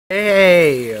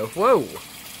Hey, whoa.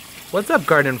 What's up,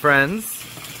 garden friends?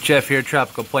 Jeff here,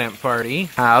 Tropical Plant Party.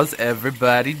 How's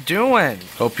everybody doing?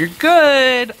 Hope you're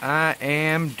good. I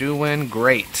am doing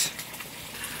great.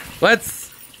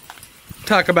 Let's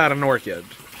talk about an orchid.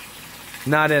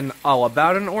 Not an all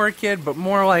about an orchid, but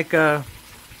more like a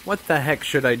what the heck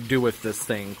should I do with this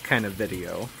thing kind of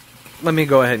video. Let me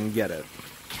go ahead and get it.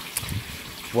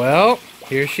 Well,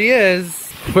 here she is.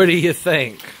 What do you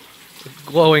think?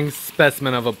 Glowing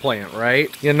specimen of a plant, right?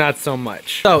 Yeah, not so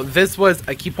much. So this was,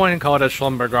 I keep wanting to call it a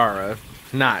Schlumbergera.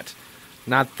 Not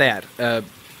that.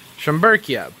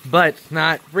 Schomburgkia, but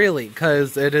not really,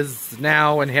 because it is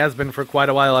now and has been for quite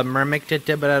a while a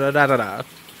Myrmecophilia.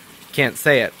 Can't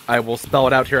say it. I will spell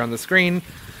it out here on the screen.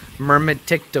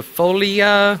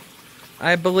 Myrmecophilia,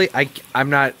 I believe.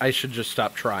 I should just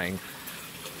stop trying.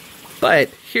 But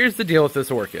here's the deal with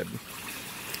this orchid.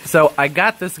 So I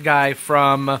got this guy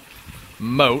from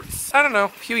Moats, I don't know, a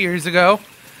few years ago.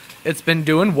 It's been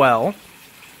doing well,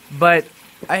 but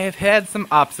I have had some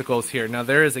obstacles here. Now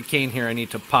there is a cane here I need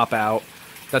to pop out.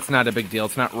 That's not a big deal.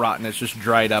 It's not rotten, it's just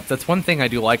dried up. That's one thing I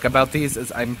do like about these,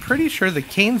 is I'm pretty sure the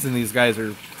canes in these guys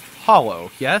are hollow.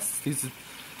 Yes? These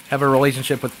have a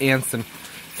relationship with ants and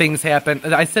things happen.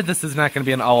 I said this is not going to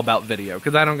be an all about video,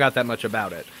 because I don't got that much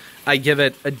about it. I give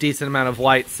it a decent amount of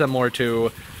light, similar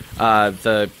to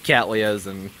the Cattleyas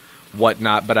and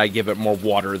whatnot, but I give it more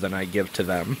water than I give to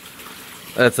them.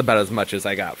 That's about as much as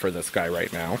I got for this guy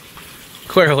right now.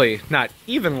 Clearly not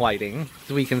even lighting,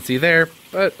 as we can see there,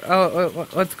 but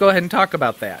let's go ahead and talk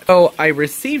about that. So I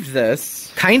received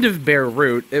this kind of bare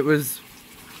root. It was,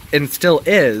 and still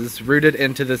is, rooted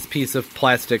into this piece of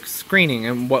plastic screening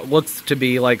and what looks to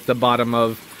be like the bottom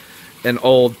of an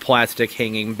old plastic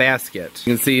hanging basket.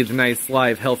 You can see the nice,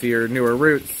 live, healthier, newer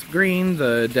roots green,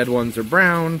 the dead ones are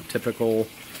brown, typical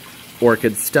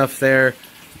orchid stuff there.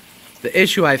 The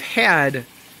issue I've had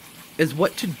is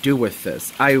what to do with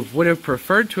this. I would have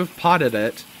preferred to have potted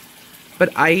it,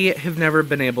 but I have never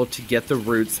been able to get the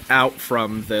roots out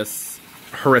from this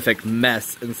horrific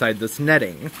mess inside this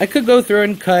netting. I could go through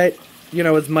and cut, you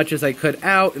know, as much as I could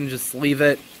out and just leave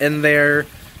it in there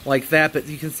like that, but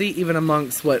you can see even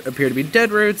amongst what appear to be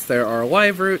dead roots, there are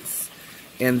live roots,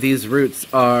 and these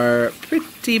roots are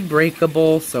pretty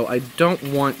breakable, so I don't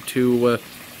want to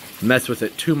mess with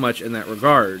it too much in that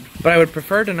regard. But I would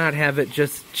prefer to not have it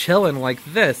just chilling like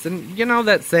this. And you know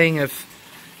that saying, if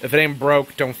it ain't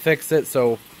broke, don't fix it,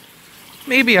 so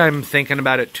maybe I'm thinking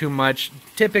about it too much.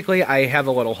 Typically, I have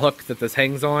a little hook that this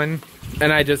hangs on,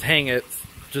 and I just hang it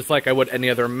just like I would any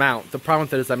other mount. The problem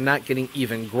with it is I'm not getting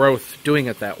even growth doing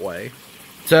it that way.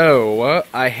 So,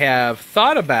 I have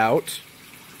thought about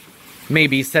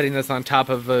maybe setting this on top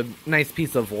of a nice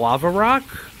piece of lava rock.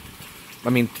 I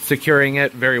mean, securing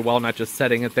it very well, not just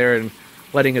setting it there and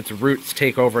letting its roots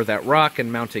take over that rock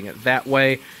and mounting it that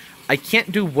way. I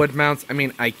can't do wood mounts. I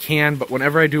mean, I can, but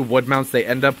whenever I do wood mounts, they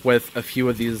end up with a few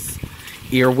of these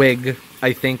earwig,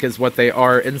 I think is what they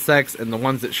are, insects, and the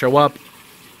ones that show up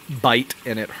bite,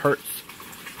 and it hurts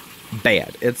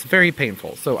bad. It's very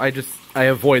painful, so I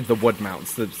avoid the wood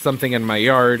mounts. There's something in my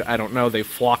yard, I don't know, they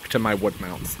flock to my wood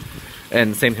mounts.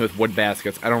 And same thing with wood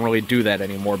baskets. I don't really do that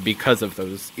anymore because of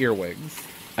those earwigs.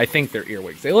 I think they're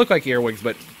earwigs. They look like earwigs,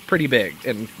 but pretty big,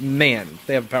 and man,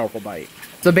 they have a powerful bite.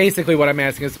 So basically what I'm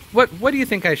asking is, what do you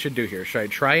think I should do here? Should I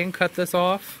try and cut this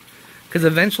off? Because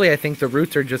eventually I think the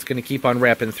roots are just going to keep on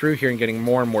wrapping through here and getting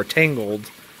more and more tangled.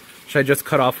 Should I just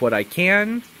cut off what I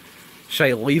can? Should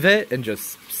I leave it and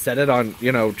just set it on,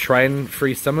 you know, try and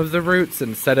free some of the roots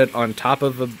and set it on top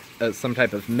of some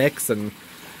type of mix and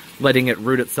letting it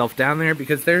root itself down there?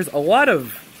 Because there's a lot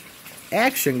of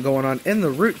action going on in the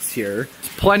roots here.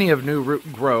 Plenty of new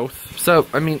root growth. So,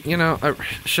 I mean, you know,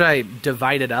 should I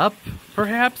divide it up,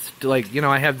 perhaps? Like, you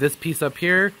know, I have this piece up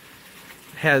here,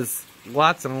 has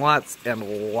lots and lots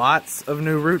and lots of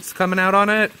new roots coming out on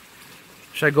it.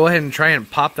 Should I go ahead and try and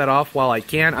pop that off while I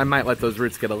can? I might let those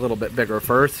roots get a little bit bigger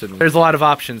first. And there's a lot of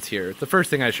options here. The first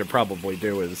thing I should probably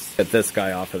do is get this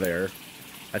guy off of there.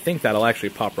 I think that'll actually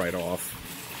pop right off.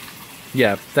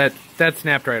 Yeah, that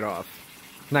snapped right off.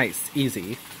 Nice,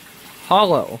 easy.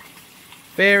 Hollow.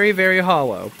 Very, very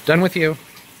hollow. Done with you.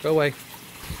 Go away.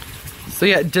 So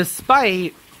yeah,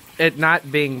 despite it not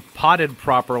being potted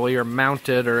properly or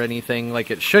mounted or anything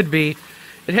like it should be,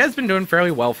 it has been doing fairly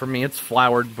well for me. It's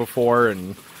flowered before,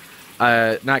 and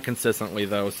not consistently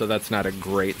though, so that's not a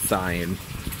great sign.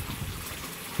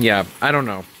 Yeah, I don't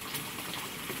know.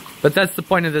 But that's the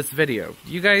point of this video.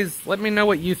 You guys, let me know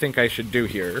what you think I should do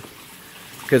here.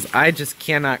 Because I just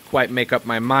cannot quite make up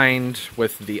my mind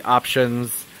with the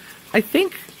options. I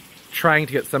think trying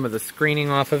to get some of the screening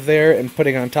off of there and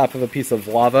putting it on top of a piece of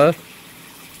lava.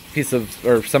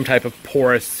 Or some type of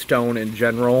porous stone in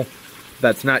general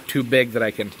that's not too big that I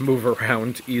can move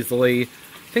around easily.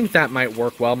 I think that might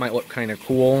work well, might look kind of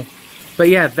cool. But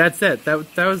yeah, that's it.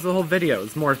 That was the whole video.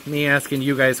 It's more me asking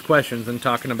you guys questions and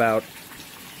talking about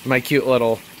my cute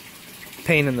little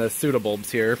pain in the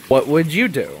pseudobulbs here. What would you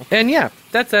do? And yeah,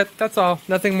 that's it. That's all.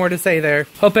 Nothing more to say there.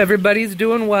 Hope everybody's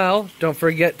doing well. Don't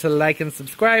forget to like and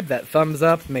subscribe. That thumbs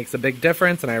up makes a big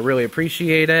difference, and I really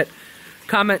appreciate it.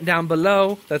 Comment down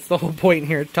below. That's the whole point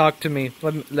here. Talk to me.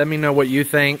 Let me know what you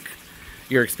think.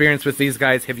 Your experience with these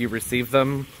guys. Have you received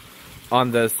them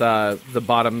on this, the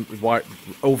bottom,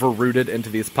 over-rooted into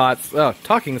these pots? Oh,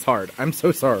 talking is hard. I'm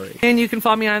so sorry. And you can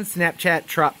follow me on Snapchat,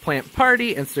 Trop Plant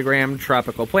Party, Instagram,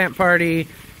 Tropical Plant Party,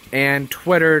 and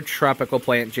Twitter, Tropical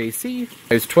Plant JC.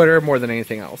 I use Twitter more than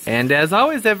anything else. And as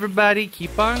always, everybody,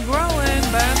 keep on growing.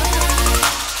 Bye-bye.